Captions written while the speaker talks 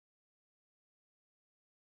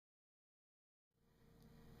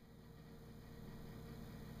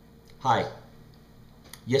Hi.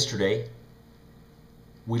 Yesterday,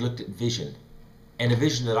 we looked at vision and a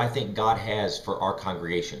vision that I think God has for our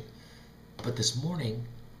congregation. But this morning,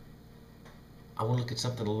 I want to look at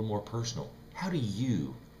something a little more personal. How do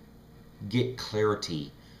you get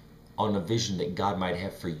clarity on a vision that God might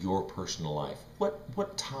have for your personal life?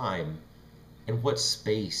 What time and what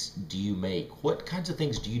space do you make? What kinds of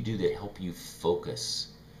things do you do that help you focus?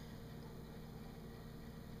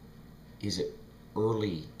 Is it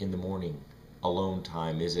early in the morning, alone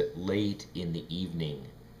time? Is it late in the evening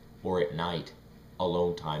or at night,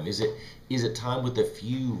 alone time? Is it time with a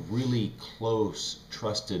few really close,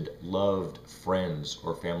 trusted, loved friends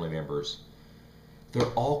or family members? There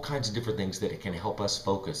are all kinds of different things that can help us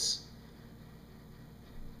focus.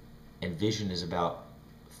 And vision is about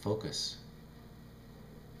focus.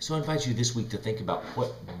 So I invite you this week to think about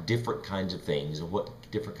what different kinds of things and what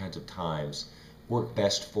different kinds of times work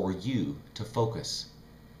best for you to focus.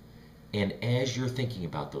 And as you're thinking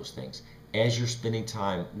about those things, as you're spending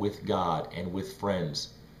time with God and with friends,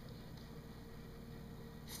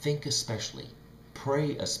 think especially,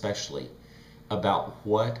 pray especially about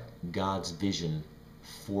what God's vision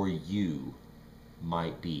for you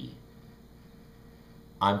might be.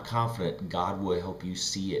 I'm confident God will help you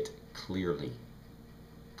see it clearly,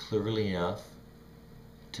 clearly enough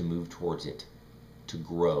to move towards it, to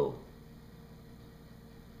grow.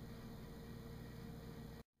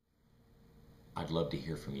 I'd love to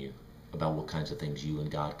hear from you about what kinds of things you and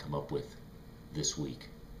God come up with this week.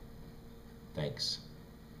 Thanks,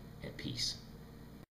 and peace.